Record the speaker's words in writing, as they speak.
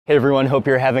Hey everyone, hope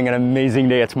you're having an amazing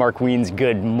day. It's Mark Wiens.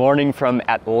 Good morning from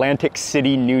Atlantic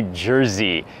City, New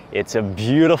Jersey. It's a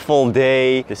beautiful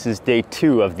day. This is day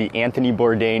 2 of the Anthony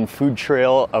Bourdain Food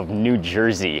Trail of New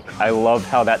Jersey. I love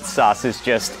how that sauce is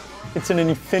just, it's an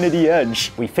infinity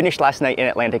edge. We finished last night in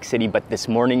Atlantic City, but this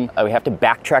morning we have to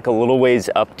backtrack a little ways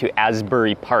up to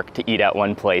Asbury Park to eat at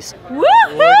one place. Woohoo! Look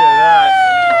at that.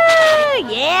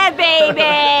 Yeah,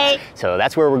 baby! So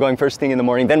that's where we're going first thing in the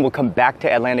morning. Then we'll come back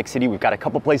to Atlantic City. We've got a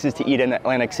couple places to eat in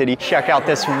Atlantic City. Check out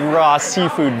this raw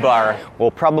seafood bar.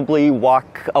 We'll probably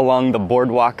walk along the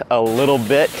boardwalk a little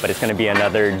bit, but it's gonna be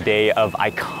another day of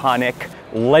iconic,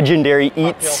 legendary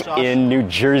eats in New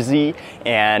Jersey.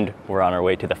 And we're on our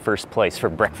way to the first place for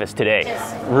breakfast today.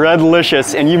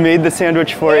 Redlicious. And you made the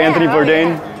sandwich for Anthony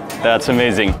Bourdain? Yeah. That's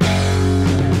amazing.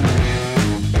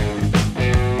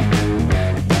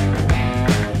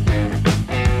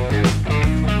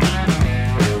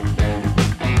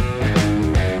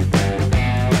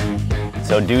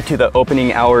 So due to the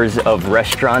opening hours of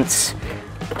restaurants,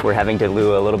 we're having to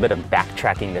do a little bit of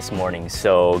backtracking this morning.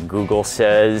 So Google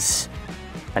says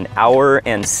an hour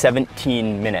and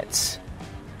 17 minutes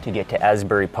to get to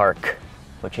Asbury Park,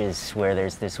 which is where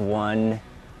there's this one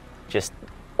just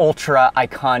ultra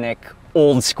iconic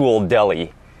old school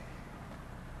deli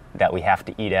that we have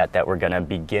to eat at that we're gonna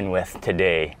begin with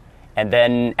today. And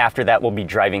then after that, we'll be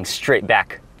driving straight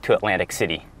back to Atlantic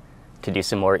City to do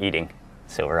some more eating.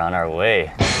 So we're on our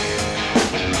way.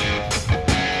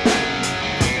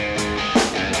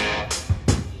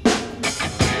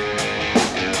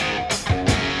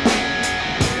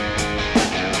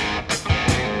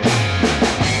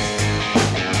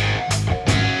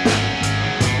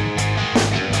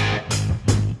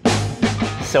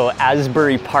 So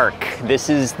Asbury Park, this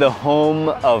is the home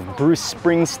of Bruce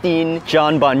Springsteen,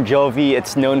 John Bon Jovi.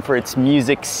 It's known for its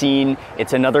music scene.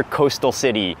 It's another coastal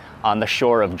city on the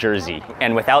shore of Jersey.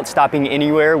 And without stopping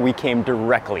anywhere, we came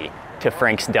directly to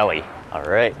Frank's Deli. All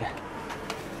right.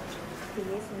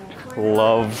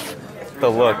 Love the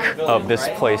look of this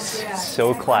place.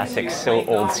 So classic, so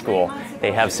old school.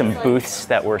 They have some booths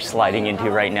that we're sliding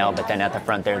into right now, but then at the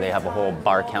front there, they have a whole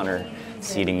bar counter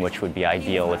seating, which would be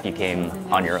ideal if you came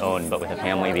on your own, but with a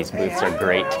family, these booths are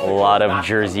great. A lot of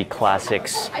Jersey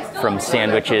classics from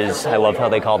sandwiches. I love how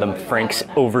they call them Frank's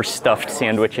overstuffed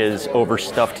sandwiches,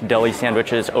 overstuffed deli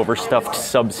sandwiches, overstuffed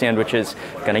sub sandwiches.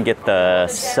 Gonna get the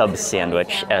sub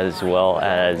sandwich as well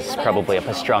as probably a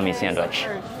pastrami sandwich.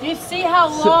 Do you see how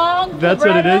long That's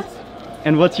what it is?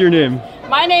 And what's your name?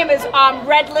 My name is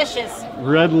Redlicious.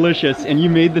 Redlicious. And you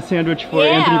made the sandwich for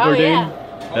Anthony Bourdain?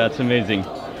 Yeah. That's amazing.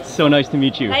 So nice to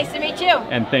meet you. Nice to meet you.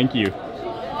 And thank you.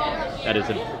 That is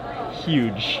a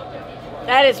huge.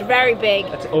 That is very big.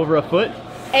 That's over a foot?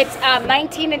 It's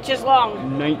 19 inches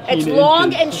long. 19 It's inches.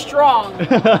 long and strong.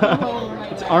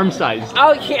 It's arm sized.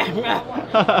 Oh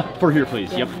yeah. For here,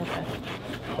 please. Yep.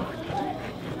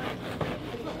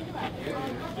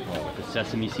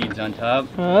 Sesame seeds on top.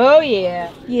 Oh yeah.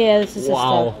 Yeah, this is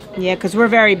Wow. the stuff. Yeah, because we're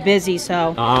very busy,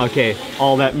 so. Ah, okay.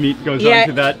 All that meat goes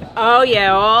onto that. Oh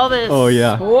yeah, all this. Oh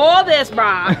yeah. All this,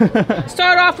 brah.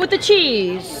 Start off with the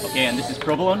cheese. Okay, and this is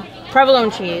provolone?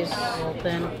 Provolone cheese.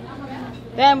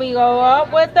 Then we go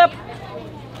up with the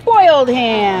boiled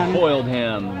ham. Boiled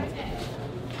ham.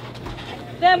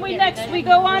 Then next we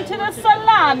go on to the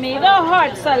salami, the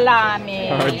hard salami.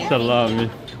 Hard salami.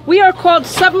 We are called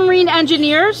submarine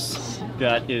engineers.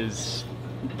 That is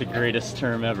the greatest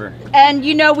term ever. And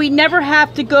you know, we never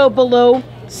have to go below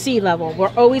sea level.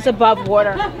 We're always above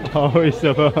water. Always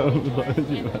above.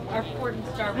 Our port and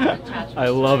starboard attachment. I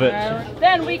love it.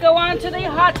 Then we go on to the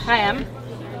hot ham.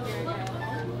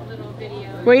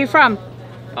 Where are you from?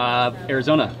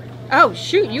 Arizona. Oh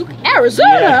shoot, you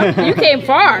Arizona! Yeah. You came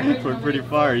far. We're pretty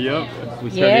far, yep. We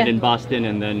started in Boston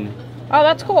and then Oh,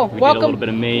 that's cool. we did a little bit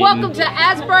of Maine. Welcome to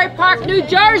Asbury Park, New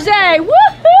Jersey. Woohoo!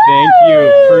 Thank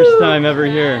you. First time ever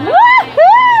here. Woohoo!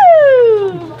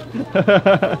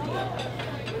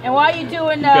 And while you're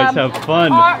doing, you guys have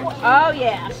fun. oh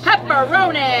yeah,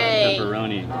 pepperoni.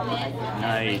 Pepperoni.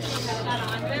 Nice.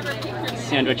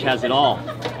 Sandwich has it all.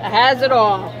 It has it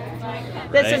all.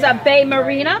 This is a Bay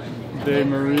Marina. Bay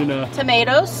Marina.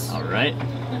 Tomatoes. All right.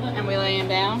 And we lay them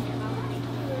down.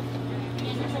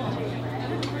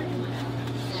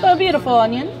 So beautiful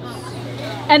onions.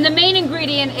 And the main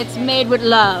ingredient, it's made with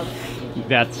love.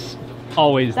 That's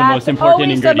always the most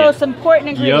important ingredient. That's always the most important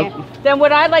ingredient. Yep. Then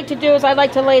what I like to do is I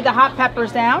like to lay the hot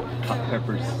peppers down. Hot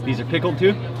peppers. These are pickled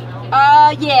too?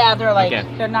 Yeah, they're like, okay.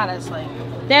 They're not as like.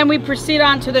 Then we proceed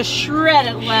on to the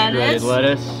shredded lettuce. Shredded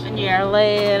lettuce. And yeah,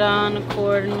 lay it on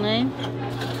accordingly.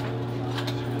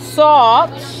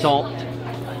 Salt. Salt.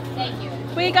 Thank you.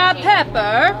 We got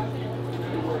pepper.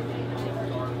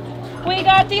 We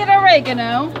got the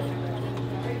oregano.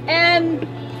 And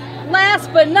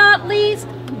last but not least,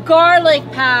 garlic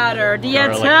powder. The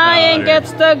Italian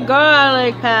gets the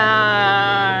garlic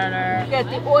powder. Get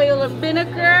the oil and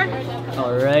vinegar.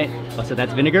 All right. Oh, so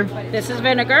that's vinegar? This is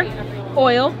vinegar.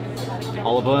 Oil.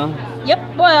 Olive oil?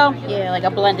 Yep, oil. Yeah, like a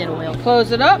blended oil.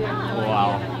 Close it up.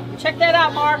 Wow. Check that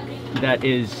out, Mark. That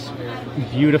is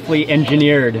beautifully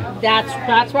engineered.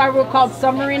 That's why we're called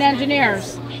submarine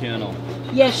engineers. Channel.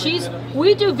 Yeah,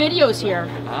 we do videos here.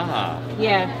 Ah.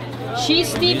 Yeah. She's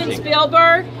Steven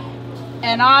Spielberg,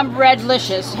 and I'm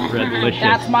Redlicious. Redlicious.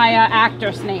 That's my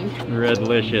actor's name.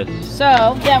 Redlicious.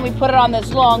 So, then we put it on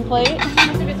this long plate.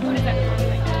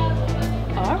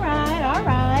 All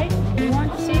right. You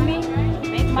want to see me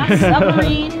make my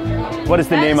submarine? What is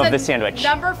the name of the sandwich?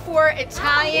 Number 4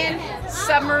 Italian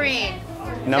submarine.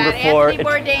 Number that 4. Anthony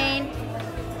Bourdain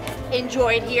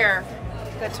enjoyed here,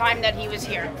 the time that he was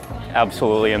here.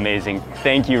 Absolutely amazing.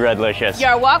 Thank you, Redlicious.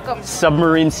 You're welcome.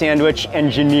 Submarine sandwich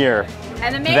engineer.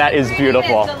 And the main That is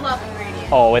beautiful. the love ingredient.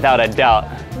 Oh, without a doubt.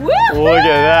 Woo-hoo! Look at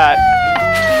that.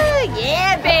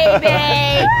 Yeah, baby.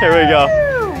 Here we go.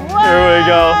 Here we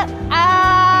go.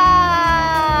 Ah,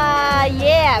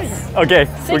 yes. Okay,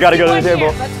 we gotta go to the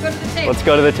table. Let's go to the table. Let's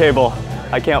go to the table.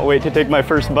 I can't wait to take my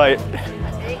first bite.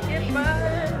 Take your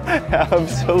bite.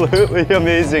 Absolutely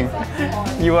amazing.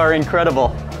 You are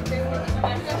incredible.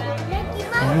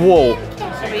 Whoa.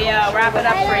 We wrap it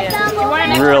up for you. Do you want an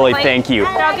extra Really, plate? thank you. No,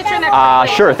 I'll get you an extra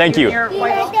plate. Sure, thank you. Here,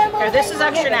 this is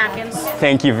extra napkins.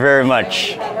 Thank you very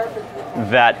much.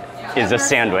 That is a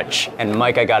sandwich. And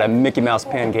Mike, I got a Mickey Mouse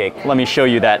pancake. Let me show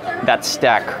you that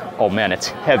stack. Oh man, it's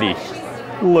heavy.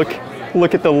 Look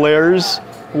at the layers.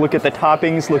 Look at the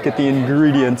toppings. Look at the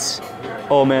ingredients.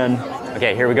 Oh man.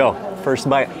 Okay, here we go. First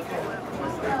bite.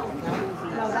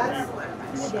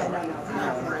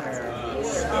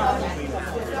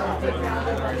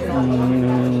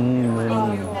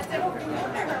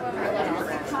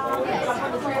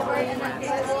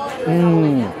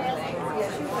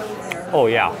 Oh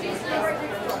yeah,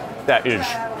 that is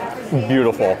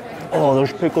beautiful. Oh,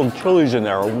 those pickled chilies in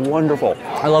there are wonderful.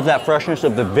 I love that freshness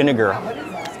of the vinegar,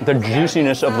 the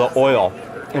juiciness of the oil.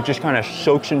 It just kind of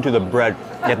soaks into the bread.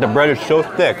 Yet the bread is so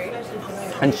thick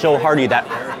and so hearty that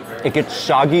it gets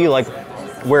soggy like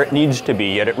where it needs to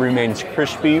be, yet it remains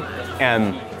crispy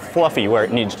and fluffy where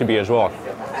it needs to be as well.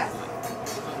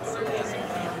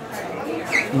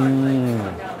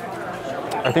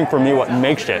 I think for me what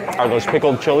makes it are those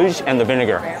pickled chilies and the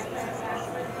vinegar.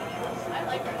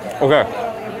 Okay,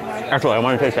 actually I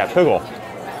want to taste that pickle.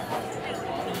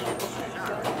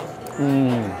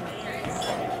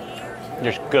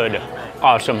 Just good,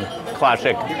 awesome,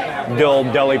 classic dill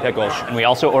deli pickles. And we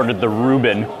also ordered the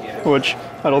Reuben, which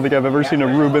I don't think I've ever seen a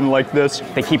Reuben like this.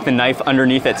 They keep the knife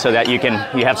underneath it so that you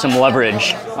have some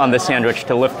leverage on the sandwich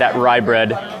to lift that rye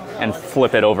bread and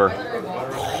flip it over.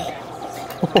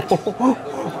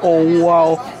 Oh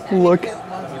wow, look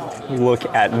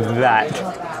at that.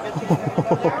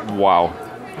 Wow,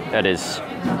 that is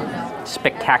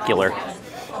spectacular.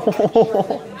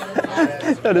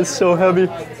 That is so heavy.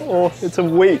 Oh, it's a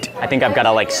weight. I think I've got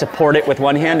to like support it with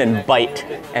one hand and bite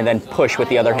and then push with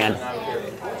the other hand.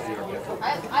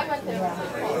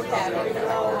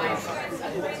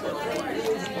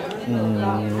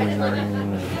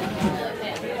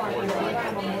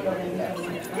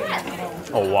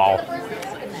 Oh wow.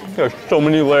 There's so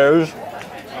many layers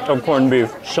of corned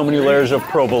beef, so many layers of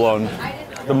provolone,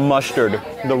 the mustard,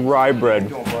 the rye bread,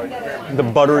 the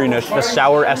butteriness, the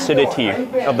sour acidity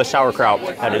of the sauerkraut.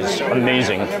 That is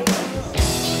amazing.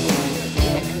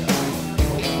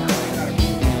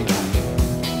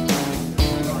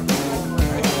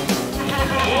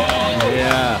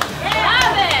 Yeah.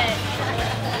 Love it.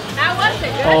 How was it?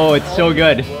 Good? Oh, it's so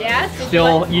good. Yes?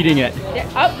 Still eating it.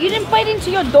 Oh, you didn't bite into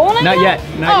your donut? Not yet,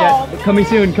 not yet. Coming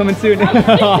soon, coming soon.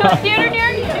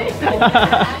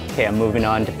 Okay, I'm moving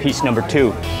on to piece number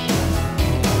 2.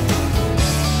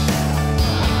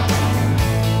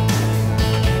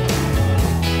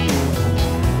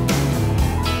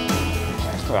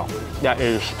 Well, that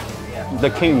is the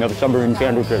king of submarine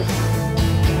sandwiches.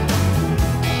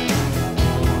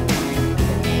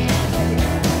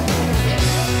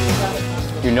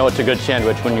 You know it's a good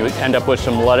sandwich when you end up with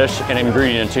some lettuce and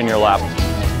ingredients in your lap.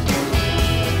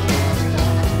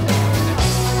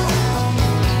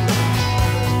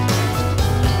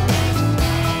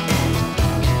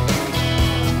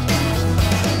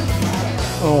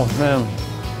 Oh man,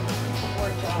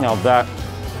 now that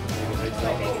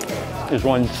is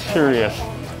one serious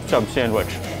sub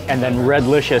sandwich. And then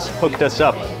Redlicious hooked us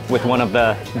up with one of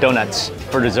the donuts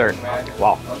for dessert.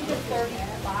 Wow,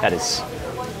 that is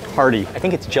hearty. I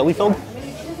think it's jelly filled.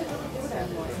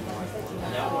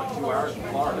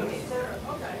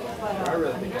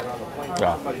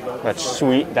 Yeah, that's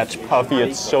sweet, that's puffy,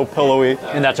 it's so pillowy,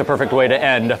 and that's a perfect way to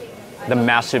end the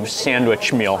massive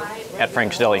sandwich meal at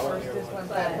Frank's Deli.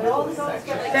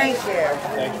 Thank you.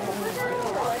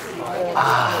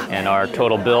 And our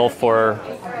total bill for,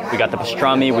 we got the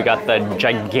pastrami, we got the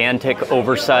gigantic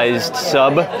oversized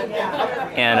sub,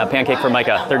 and a pancake for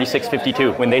Micah,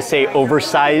 $36.52. When they say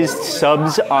oversized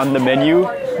subs on the menu,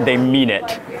 they mean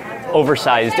it.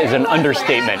 Oversized is an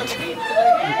understatement.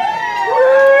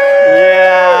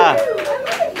 Yeah!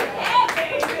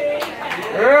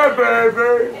 Yeah,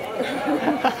 baby.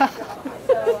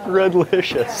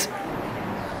 Redlicious.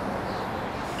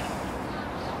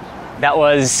 That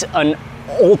was an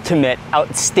ultimate,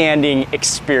 outstanding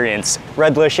experience.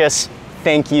 Redlicious,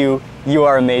 thank you. You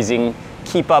are amazing.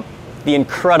 Keep up the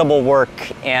incredible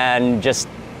work and just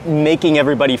making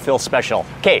everybody feel special.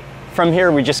 Okay, from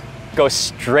here we just go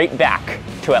straight back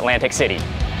to Atlantic City.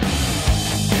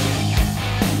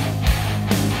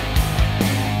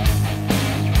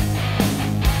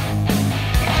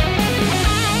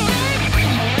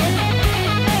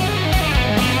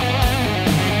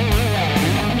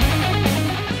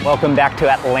 Welcome back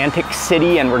to Atlantic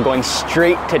City, and we're going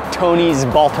straight to Tony's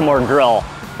Baltimore Grill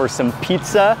for some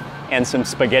pizza and some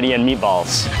spaghetti and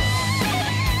meatballs.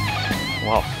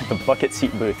 Wow, the bucket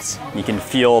seat booths. You can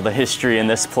feel the history in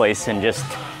this place, and just,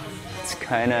 it's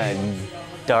kind of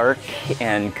dark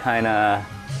and kind of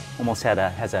almost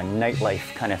has a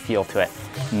nightlife kind of feel to it.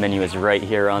 The menu is right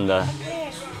here on the,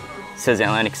 says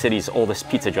Atlantic City's oldest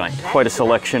pizza joint. Quite a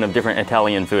selection of different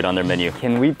Italian food on their menu.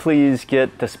 Can we please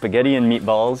get the spaghetti and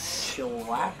meatballs?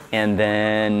 Sure. And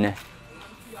then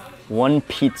one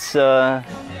pizza.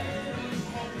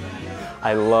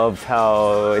 I love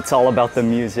how it's all about the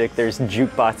music. There's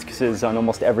jukeboxes on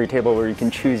almost every table where you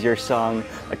can choose your song,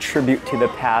 a tribute to the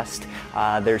past.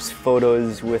 There's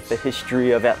photos with the history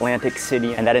of Atlantic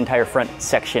City, and that entire front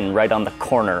section right on the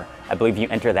corner. I believe you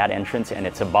enter that entrance and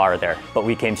it's a bar there. But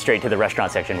we came straight to the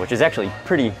restaurant section, which is actually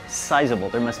pretty sizable.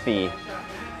 There must be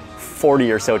 40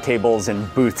 or so tables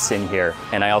and booths in here.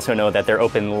 And I also know that they're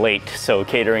open late, so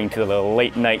catering to the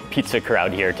late night pizza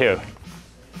crowd here too.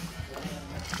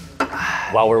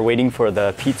 While we're waiting for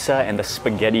the pizza and the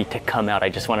spaghetti to come out, I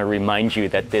just want to remind you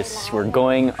that we're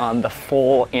going on the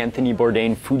full Anthony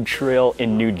Bourdain food trail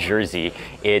in New Jersey.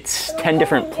 It's 10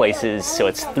 different places, so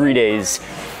it's 3 days,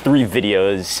 3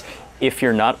 videos. If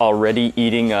you're not already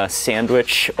eating a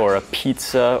sandwich or a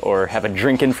pizza or have a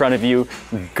drink in front of you,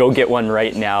 go get one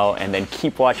right now and then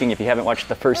keep watching. If you haven't watched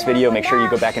the first video, make sure you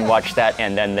go back and watch that,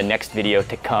 and then the next video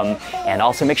to come. And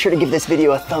also make sure to give this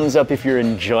video a thumbs up if you're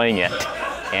enjoying it.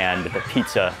 And the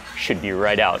pizza should be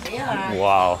right out. Yeah.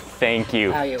 Wow, thank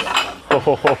you. Oh, you're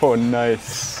welcome. Oh,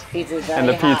 nice. Pizza's very and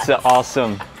the pizza, hot.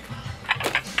 Awesome.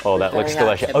 Oh, that looks Very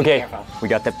hot, delicious. so be Okay, careful. we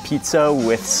got the pizza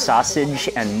with sausage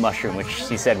and mushroom, which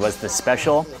she said was the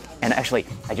special. And actually,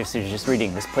 I was just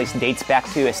reading, this place dates back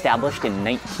to established in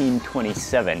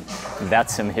 1927.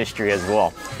 That's some history as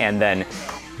well. And then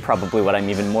probably what I'm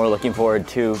even more looking forward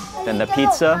to than the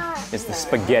pizza is the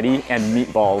spaghetti and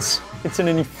meatballs. It's an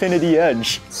infinity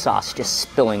edge. Sauce just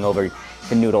spilling over.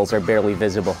 The noodles are barely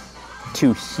visible.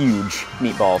 2 huge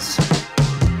meatballs.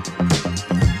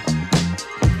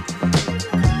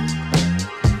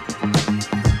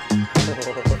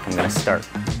 I'm gonna start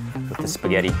with the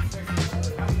spaghetti.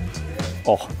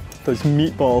 Oh, those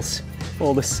meatballs.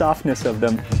 Oh, the softness of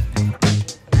them.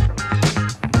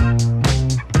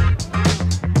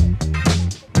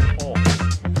 Oh,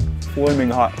 flaming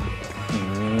hot.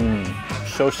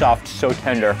 So soft, so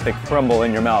tender, they crumble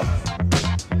in your mouth.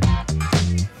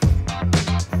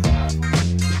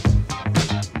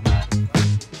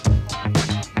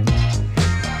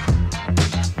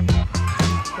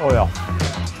 Oh yeah,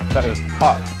 that is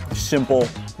hot, simple,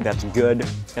 that's good,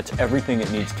 that's everything it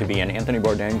needs to be. And Anthony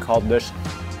Bourdain called this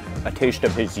a taste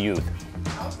of his youth.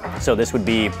 So this would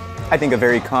be, I think, a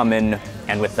very common,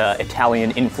 and with the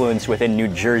Italian influence within New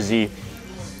Jersey,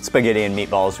 spaghetti and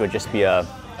meatballs would just be a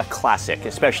classic,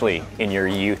 especially in your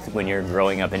youth when you're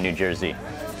growing up in New Jersey.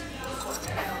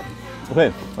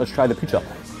 Okay, let's try the pizza.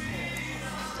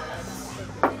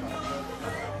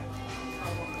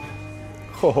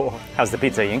 Oh, how's the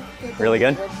pizza, Ying? Really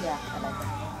good? Yeah,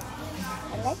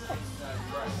 I like it.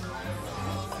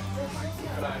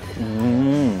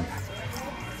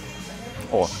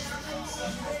 Oh,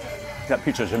 that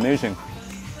pizza is amazing.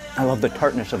 I love the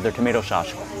tartness of their tomato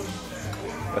sauce.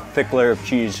 A thick layer of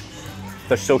cheese,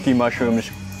 the silky mushrooms,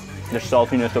 the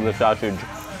saltiness of the sausage.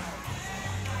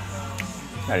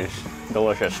 That is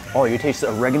delicious. Oh, you taste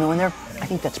the oregano in there? I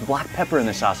think that's black pepper in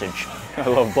the sausage. I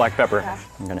love black pepper.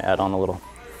 I'm gonna add on a little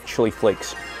chili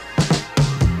flakes.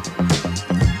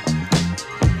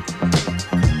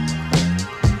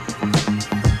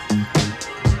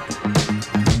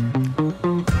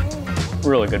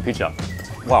 Really good pizza.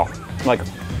 Wow, like,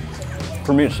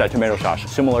 for me it's that tomato sauce.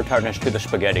 Similar tartness to the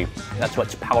spaghetti. That's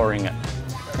what's powering it.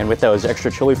 And with those extra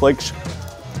chili flakes,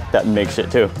 that makes it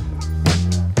too.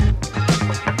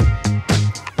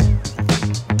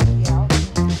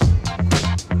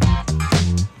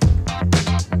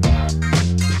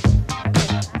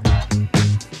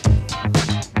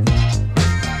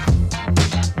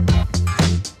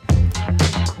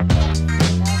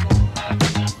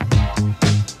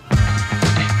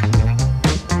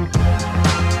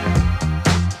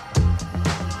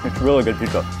 Really good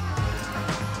pizza.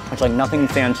 It's like nothing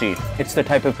fancy. It's the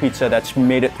type of pizza that's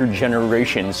made it through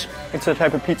generations. It's the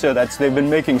type of pizza they've been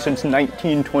making since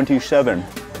 1927.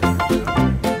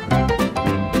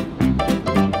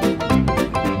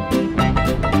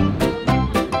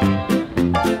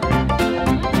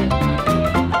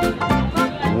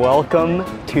 Welcome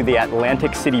to the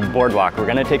Atlantic City Boardwalk. We're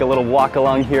gonna take a little walk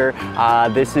along here.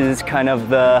 This is kind of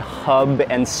the hub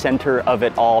and center of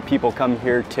it all. People come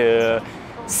here to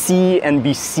see and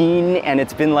be seen, and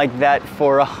it's been like that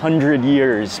for 100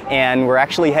 years. And we're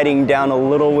actually heading down a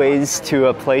little ways to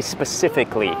a place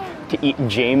specifically to eat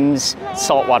James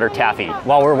saltwater taffy.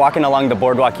 While we're walking along the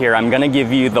boardwalk here, I'm gonna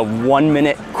give you the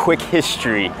 1-minute quick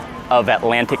history of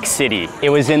Atlantic City. It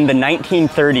was in the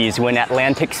 1930s when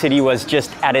Atlantic City was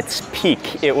just at its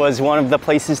peak. It was one of the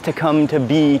places to come to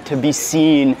be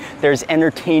seen. There's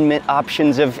entertainment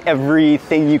options of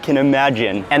everything you can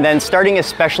imagine. And then starting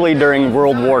especially during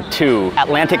World War II,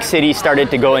 Atlantic City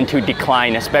started to go into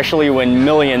decline, especially when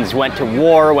millions went to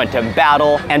war, went to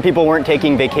battle, and people weren't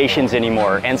taking vacations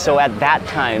anymore. And so at that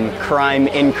time, crime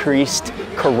increased,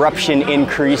 corruption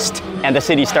increased, and the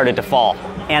city started to fall.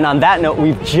 And on that note,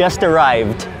 we've just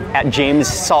arrived at James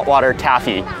Saltwater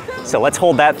Taffy. So let's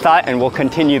hold that thought and we'll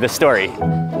continue the story.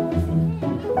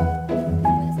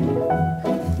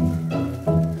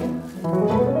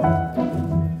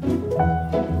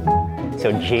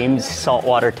 So James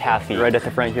Saltwater Taffy. Right at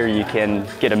the front here, you can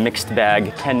get a mixed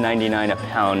bag, $10.99 a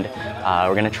pound.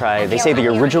 We're gonna try, they say the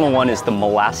original one is the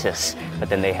molasses, but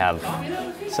then they have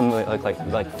some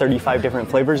like 35 different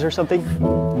flavors or something.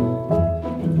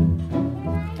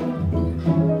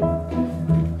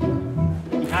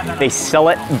 They sell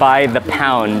it by the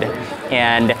pound,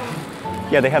 and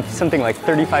yeah, they have something like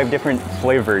 35 different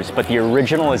flavors, but the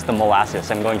original is the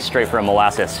molasses. I'm going straight for a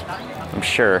molasses, I'm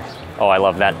sure. Oh, I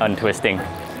love that untwisting.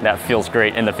 That feels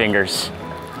great in the fingers.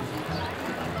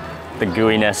 The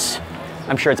gooiness.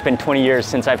 I'm sure it's been 20 years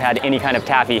since I've had any kind of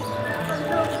taffy.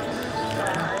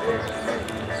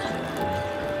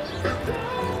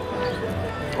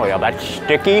 Oh yeah, that's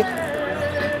sticky,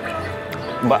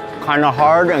 but kind of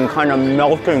hard and kind of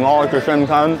melting all at the same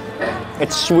time.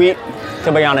 It's sweet.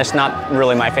 To be honest, not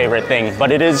really my favorite thing,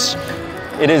 but it is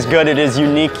good, it is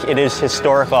unique, it is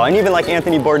historical. And even like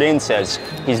Anthony Bourdain says,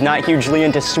 he's not hugely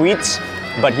into sweets,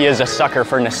 but he is a sucker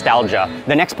for nostalgia.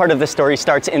 The next part of the story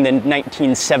starts in the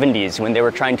 1970s when they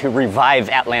were trying to revive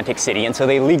Atlantic City, and so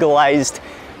they legalized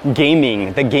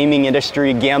gaming, the gaming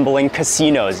industry, gambling,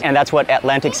 casinos, and that's what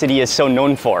Atlantic City is so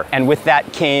known for. And with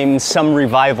that came some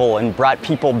revival and brought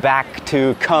people back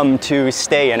to come to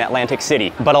stay in Atlantic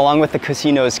City. But along with the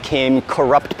casinos came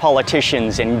corrupt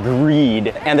politicians and greed,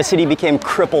 and the city became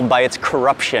crippled by its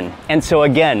corruption. And so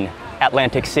again,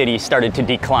 Atlantic City started to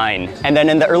decline. And then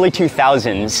in the early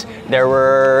 2000s, there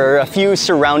were a few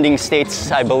surrounding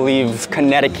states, I believe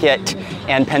Connecticut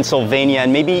and Pennsylvania,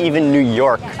 and maybe even New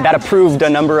York, that approved a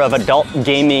number of adult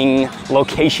gaming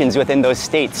locations within those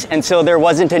states. And so there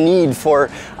wasn't a need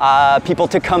for people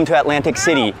to come to Atlantic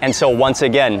City. And so once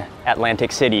again,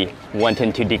 Atlantic City went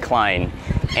into decline.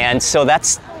 And so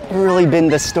that's really been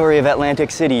the story of Atlantic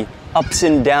City. Ups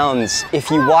and downs. If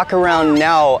you walk around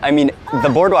now, I mean, the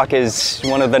boardwalk is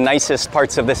one of the nicest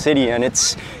parts of the city, and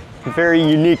it's very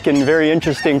unique and very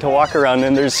interesting to walk around,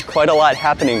 and there's quite a lot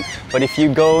happening. But if you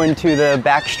go into the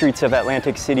back streets of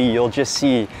Atlantic City, you'll just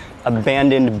see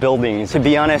abandoned buildings. To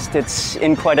be honest, it's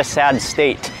in quite a sad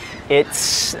state.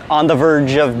 It's on the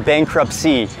verge of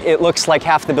bankruptcy. It looks like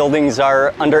half the buildings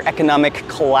are under economic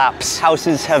collapse.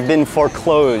 Houses have been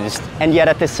foreclosed, and yet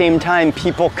at the same time,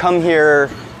 people come here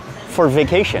for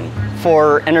vacation,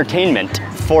 for entertainment,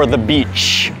 for the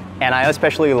beach. And I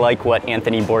especially like what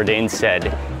Anthony Bourdain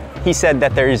said. He said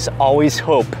that there's always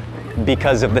hope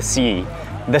because of the sea.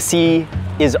 The sea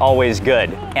is always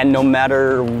good. And no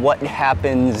matter what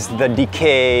happens, the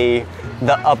decay,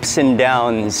 the ups and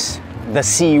downs, the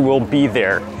sea will be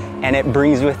there. And it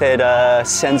brings with it a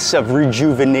sense of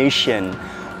rejuvenation.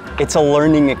 It's a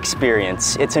learning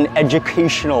experience. It's an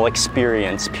educational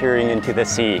experience peering into the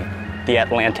sea, the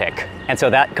Atlantic. And so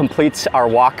that completes our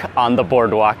walk on the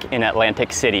boardwalk in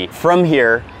Atlantic City. From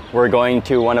here, we're going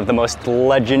to one of the most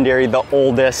legendary, the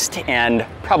oldest, and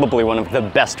probably one of the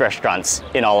best restaurants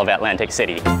in all of Atlantic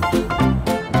City.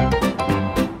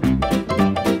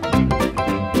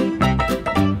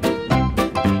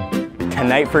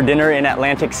 Tonight for dinner in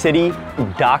Atlantic City,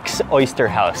 Doc's Oyster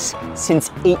House, since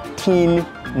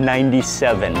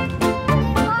 1897.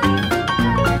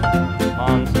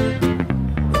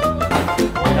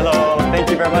 Hello, thank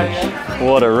you very much.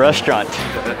 What a restaurant.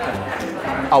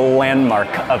 A landmark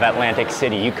of Atlantic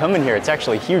City. You come in here, it's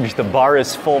actually huge. The bar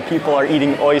is full. People are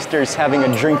eating oysters, having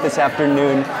a drink this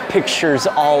afternoon. Pictures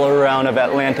all around of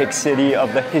Atlantic City,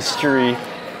 of the history.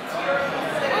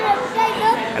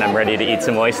 And I'm ready to eat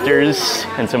some oysters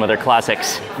and some other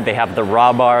classics. They have the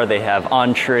raw bar, they have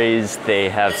entrees, they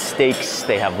have steaks,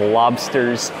 they have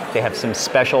lobsters, they have some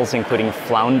specials including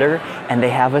flounder, and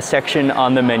they have a section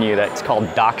on the menu that's called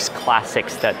Doc's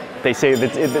Classics that they say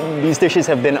that these dishes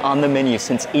have been on the menu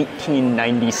since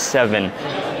 1897.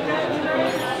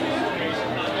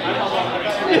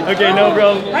 Okay, no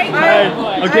problem.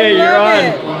 Okay, you're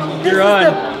on. You're on. This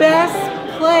is the best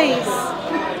place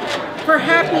for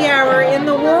happy hour in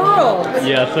the world.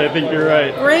 Yes, I think you're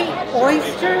right. Great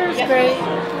oysters, great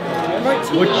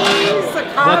martinis, a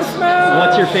Cosmo.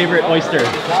 What's your favorite oyster?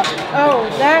 Oh,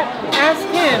 ask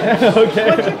him.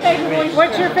 Okay.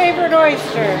 What's your favorite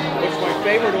oyster? What's my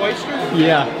favorite oyster?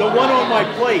 Yeah. The one on my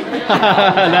plate.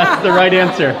 That's the right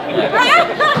answer.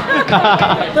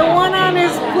 The one on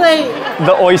his plate.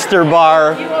 The oyster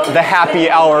bar, the happy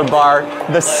hour bar,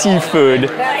 the seafood.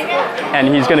 And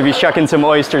he's going to be shucking some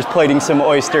oysters, plating some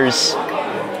oysters,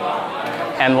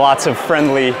 and lots of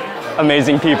friendly,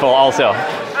 amazing people also.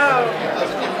 Oh,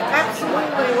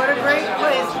 absolutely. What a great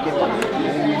place.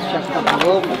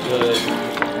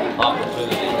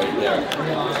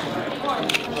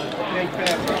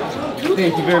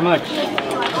 Thank you very much.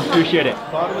 Appreciate it.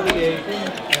 Bottom of the egg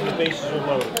and the bases are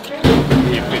loaded.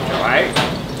 All right?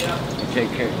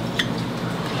 Take care.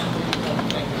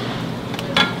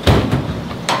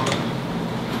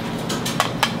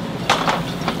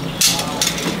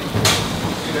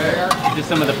 Just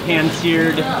some of the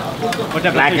pan-seared, what type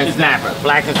of Black fish and is that? snapper.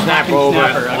 Black and snapper over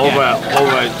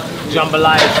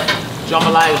jambalaya stew.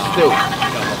 Jambalaya stew.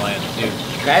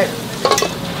 Okay?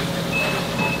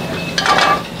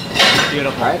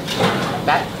 Beautiful. All right.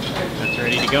 That. That's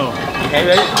ready to go. Okay,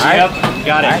 ready? All right. Yep,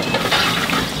 got it. All right.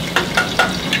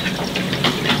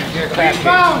 Crab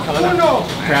cakes.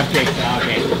 Crab cakes,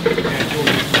 okay.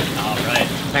 All right.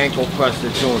 Panko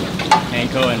crusted tuna.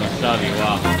 Panko and wasabi,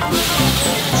 wow.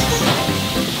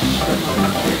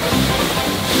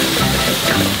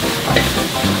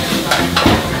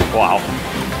 Wow,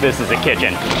 this is a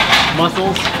kitchen.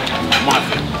 Mussels?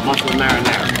 Mussel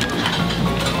marinara.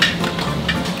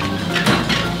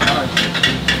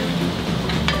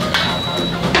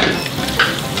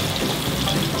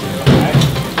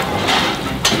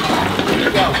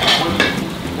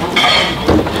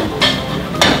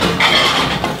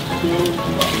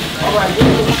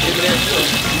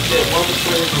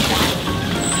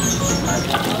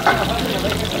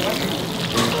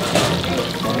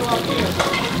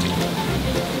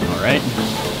 All right.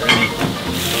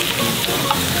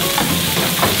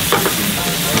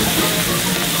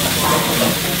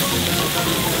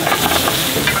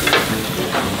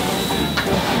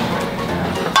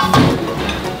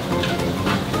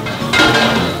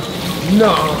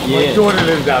 No, my daughter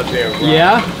lives out there. Bro.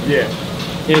 Yeah? Yeah.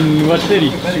 In what city?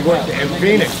 She works in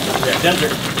Phoenix. Yeah.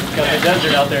 Desert. Got the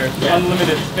desert out there. Yeah.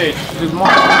 Unlimited space. This is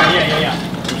Mark. Yeah.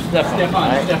 Stefan,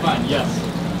 right? Stefan, yes.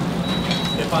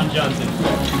 Stefan Johnson.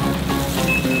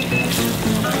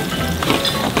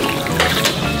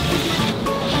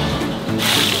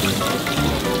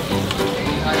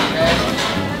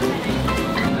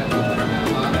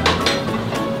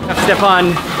 Stefan,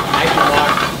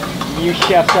 you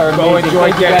chefs are Go amazing.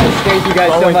 enjoy dinner. Thank you guys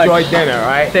Go so much. enjoy dinner, all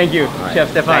right? Thank you, All right. Chef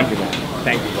Stefan. Thank you, man.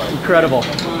 Thank you, buddy. Incredible.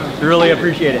 Really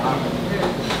appreciate it.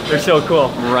 They're so cool.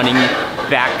 Running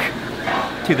back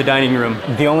to the dining room.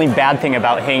 The only bad thing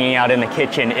about hanging out in the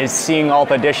kitchen is seeing all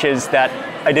the dishes that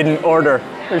I didn't order.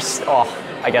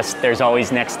 I guess there's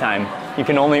always next time. You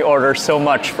can only order so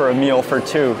much for a meal for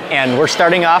two. And we're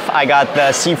starting off, I got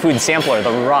the seafood sampler,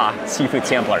 the raw seafood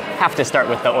sampler. Have to start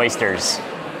with the oysters.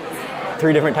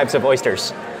 3 different types of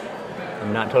oysters.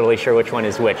 I'm not totally sure which one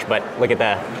is which, but look at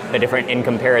the different in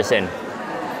comparison.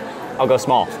 I'll go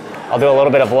small. I'll do a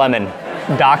little bit of lemon.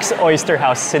 Doc's Oyster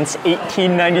House since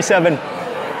 1897.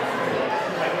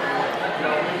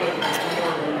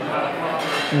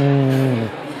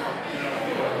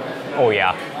 Oh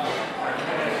yeah.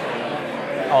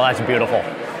 Oh, that's beautiful.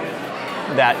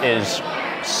 That is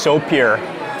so pure,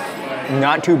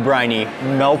 not too briny,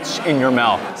 melts in your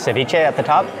mouth. Ceviche at the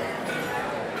top.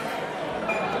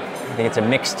 I think it's a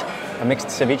mixed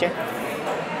ceviche.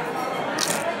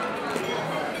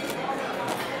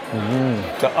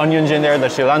 The onions in there, the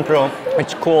cilantro.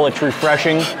 It's cool, it's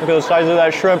refreshing. Look at the size of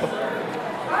that shrimp.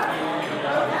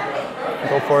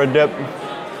 Go for a dip.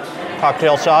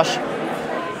 Cocktail sauce.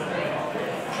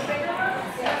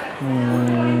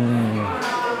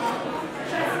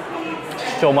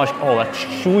 So much, oh, that's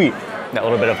sweet. That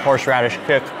little bit of horseradish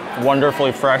kick,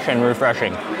 wonderfully fresh and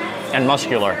refreshing, and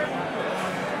muscular.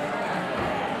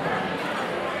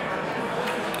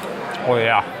 Oh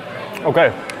yeah.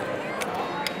 Okay,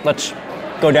 let's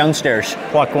go downstairs.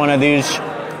 Pluck one of these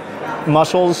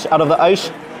mussels out of the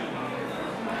ice.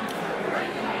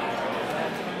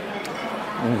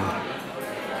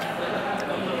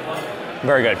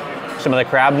 Very good. Some of the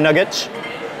crab nuggets.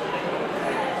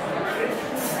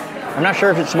 I'm not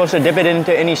sure if it's supposed to dip it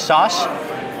into any sauce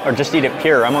or just eat it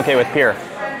pure. I'm okay with pure.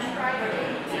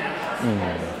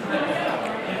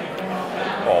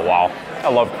 Oh wow, I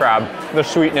love crab. The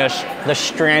sweetness, the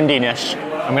strandiness.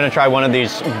 I'm gonna try one of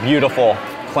these beautiful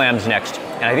clams next.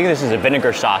 And I think this is a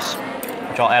vinegar sauce,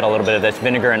 which I'll add a little bit of this,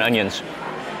 vinegar and onions.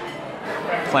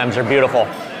 Clams are beautiful.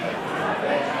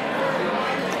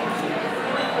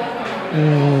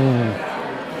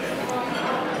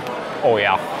 Oh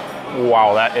yeah.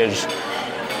 Wow, that is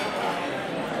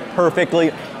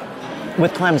perfectly.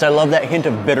 With clams, I love that hint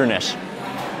of bitterness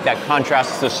that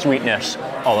contrasts the sweetness.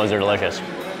 Oh, those are delicious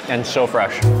and so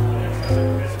fresh.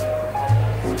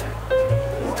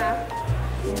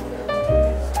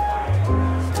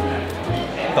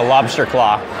 The lobster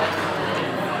claw.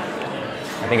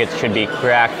 I think it should be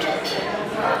cracked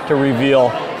to reveal.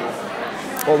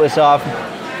 Pull this off.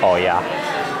 Oh yeah.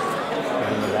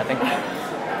 That thing?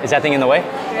 Is that thing in the way?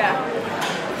 Yeah.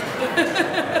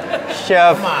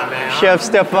 Come on, man. Chef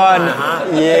Stefan.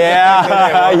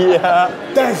 Yeah, yeah.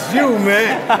 That's you,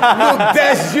 man. Look,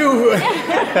 that's you.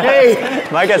 Hey.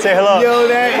 Micah, say hello. Yo,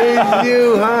 that is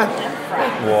you, huh?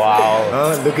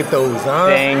 Wow. Look at those, huh?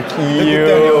 Thank Look you. at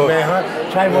that, yo, man, huh?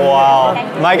 Try one. Wow.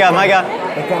 Micah.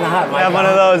 It's kind of hot, Micah. Have one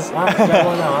of those. Huh? Try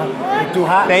one now, huh? It's too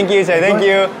hot? Thank you, say thank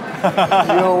you.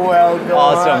 You're welcome.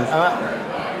 Awesome. Huh?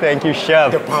 Thank you,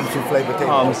 Chef. The palm souffle potato.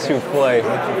 Palm souffle.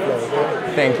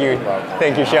 Thank you.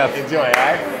 Thank you, Chef. Enjoy, all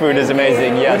right? Food is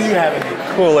amazing, yes. What do you have in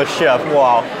it? Coolest chef,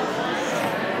 wow.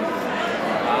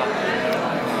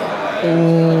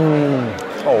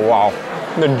 Oh, wow.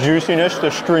 The juiciness, the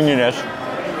stringiness,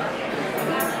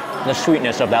 the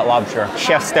sweetness of that lobster.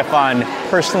 Chef Stefan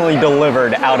personally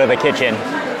delivered out of the kitchen.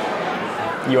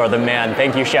 You are the man.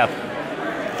 Thank you, Chef.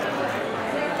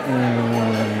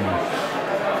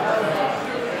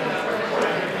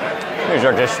 These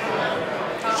are just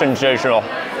sensational.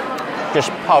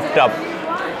 Just puffed up.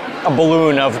 A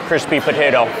balloon of crispy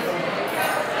potato.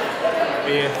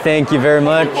 Thank you very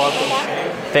much.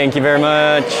 Thank you very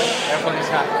much.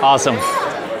 Awesome.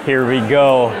 Here we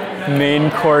go.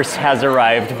 Main course has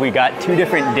arrived. We got two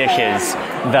different dishes.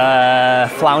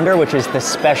 The flounder, which is the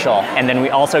special, and then we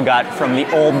also got from the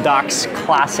Old Doc's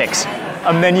Classics,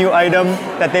 a menu item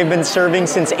that they've been serving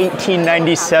since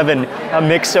 1897. A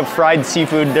mix of fried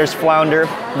seafood. There's flounder,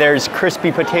 there's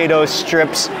crispy potato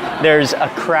strips, there's a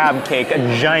crab cake, a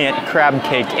giant crab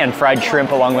cake, and fried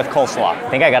shrimp along with coleslaw. I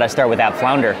think I gotta start with that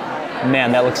flounder.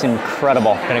 Man, that looks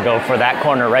incredible. Gonna go for that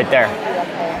corner right there.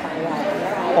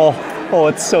 Oh,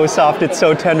 it's so soft, it's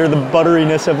so tender, the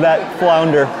butteriness of that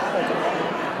flounder.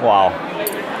 Wow.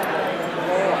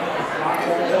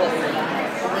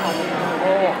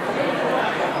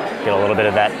 Get a little bit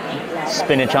of that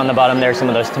spinach on the bottom there, some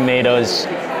of those tomatoes,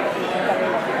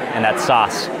 and that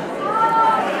sauce.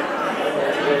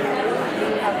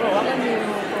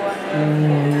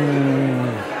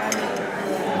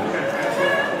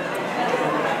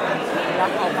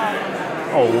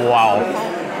 Oh, wow.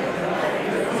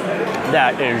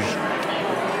 That is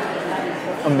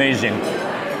amazing.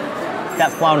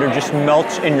 That flounder just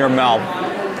melts in your mouth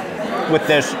with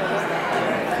this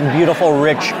beautiful,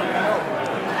 rich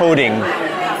coating.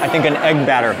 I think an egg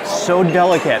batter, so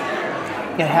delicate.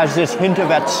 It has this hint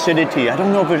of acidity. I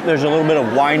don't know if there's a little bit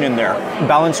of wine in there,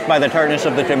 balanced by the tartness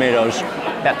of the tomatoes.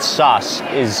 That sauce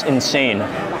is insane.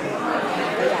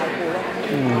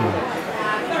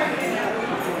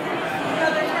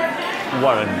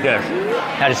 What a dish.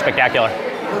 That is spectacular.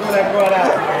 Look what I brought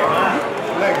out, man, huh?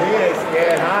 Look, he ain't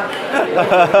scared, huh?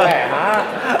 Look at that,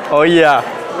 huh? Oh yeah.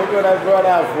 Look what I brought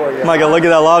out for you. Michael, look at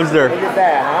that lobster. Look at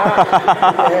that, huh?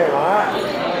 Look at him,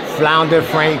 huh? Flounder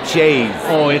Frank cheese.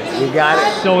 Oh, it's You got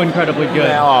it? so incredibly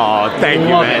good. Oh, thank you,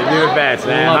 Love man. it. You're the best,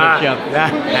 man. Love it,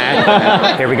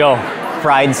 huh? Here we go.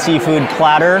 Fried seafood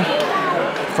platter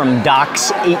from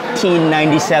Doc's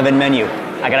 1897 menu.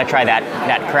 I gotta try that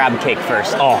crab cake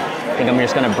first. Oh, I think I'm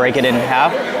just gonna break it in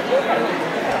half.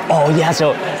 Oh yeah,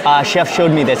 so chef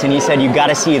showed me this and he said you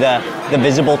gotta see the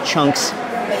visible chunks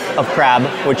of crab,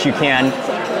 which you can.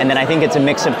 And then I think it's a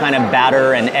mix of kind of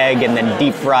batter and egg and then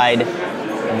deep fried.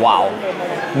 Wow.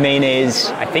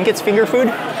 Mayonnaise, I think it's finger food.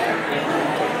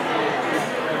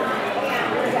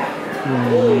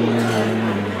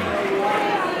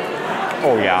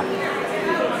 Oh yeah.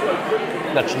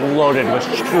 That's loaded with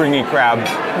stringy crab.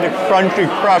 The crunchy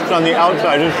crust on the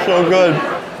outside is so good.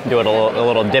 Do it a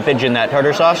little dippage in that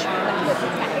tartar sauce.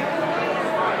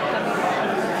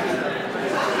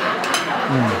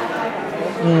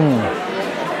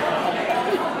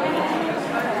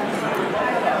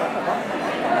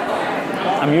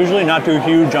 I'm usually not too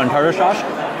huge on tartar sauce,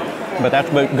 but that's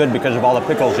good because of all the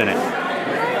pickles in it.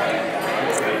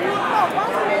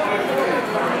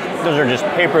 Those are just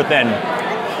paper thin,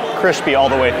 crispy all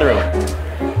the way through.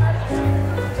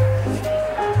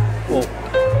 Oh.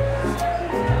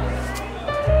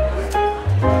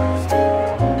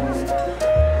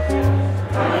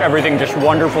 Everything just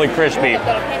wonderfully crispy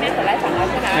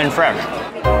and fresh.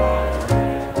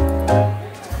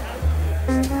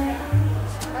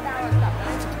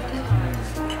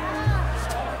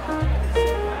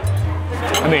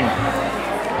 I mean,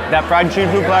 that fried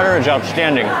seafood platter is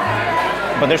outstanding,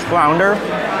 but this flounder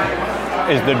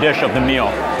is the dish of the meal,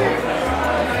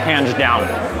 hands down.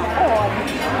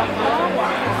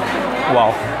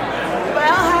 Wow.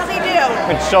 Well, how's he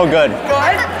do? It's so good.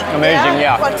 Good? Amazing,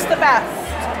 yeah. What's the best?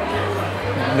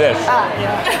 This.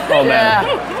 Yeah. Oh man.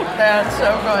 That's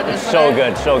so good. It's so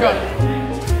good, so good.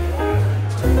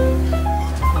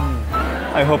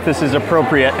 I hope this is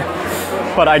appropriate,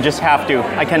 but I just have to.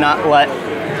 I cannot let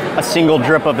a single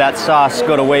drip of that sauce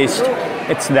go to waste.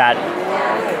 It's that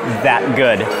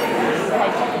good.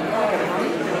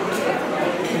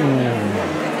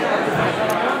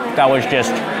 That was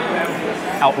just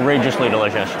outrageously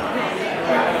delicious.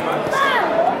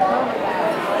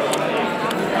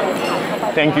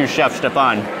 Thank you, Chef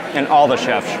Stefan, and all the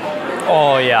chefs.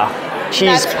 Oh yeah,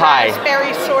 cheese That's pie.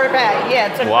 raspberry sorbet.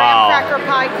 Yeah, it's a Wow. graham cracker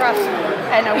pie crust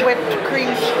and a whipped cream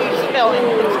cheese filling.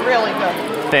 It's really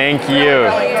good. Thank you.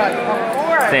 Really good. Of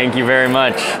course. Thank you very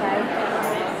much.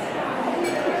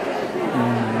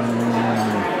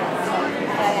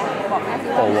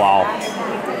 Oh wow.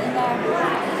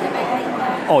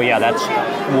 Oh yeah, that's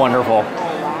wonderful.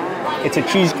 It's a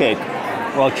cheesecake.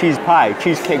 Well, cheese pie,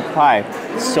 cheesecake pie.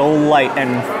 So light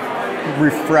and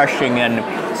refreshing and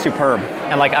superb.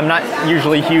 And like, I'm not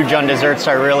usually huge on desserts,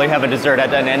 so I really have a dessert at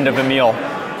the end of a meal.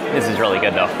 This is really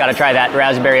good though. Gotta try that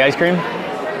raspberry ice cream.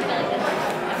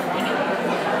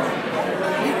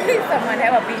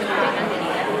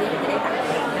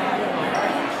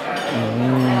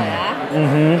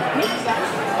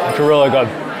 It's really good.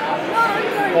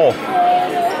 Oh,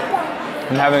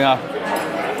 I'm having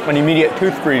an immediate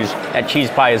tooth freeze. That cheese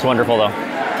pie is wonderful though.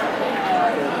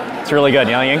 It's really good,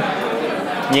 you know, Ying?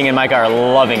 Ying and Micah are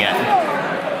loving it.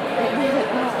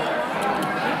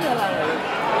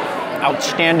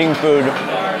 Outstanding food,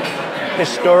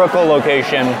 historical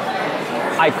location,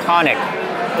 iconic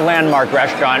landmark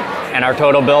restaurant, and our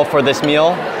total bill for this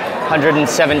meal,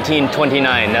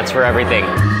 $117.29. That's for everything.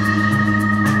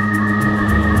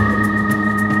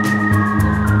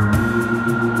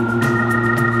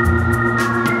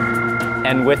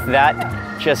 And with that,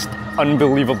 just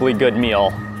unbelievably good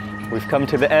meal, we've come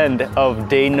to the end of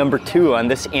day number 2 on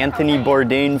this Anthony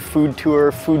Bourdain food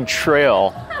tour, food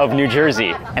trail of New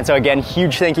Jersey. And so again,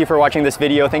 huge thank you for watching this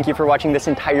video. Thank you for watching this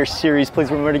entire series.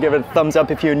 Please remember to give it a thumbs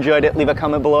up if you enjoyed it. Leave a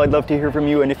comment below. I'd love to hear from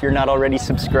you. And if you're not already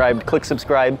subscribed, click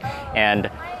subscribe.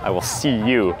 And I will see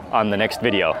you on the next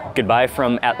video. Goodbye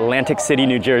from Atlantic City,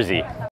 New Jersey.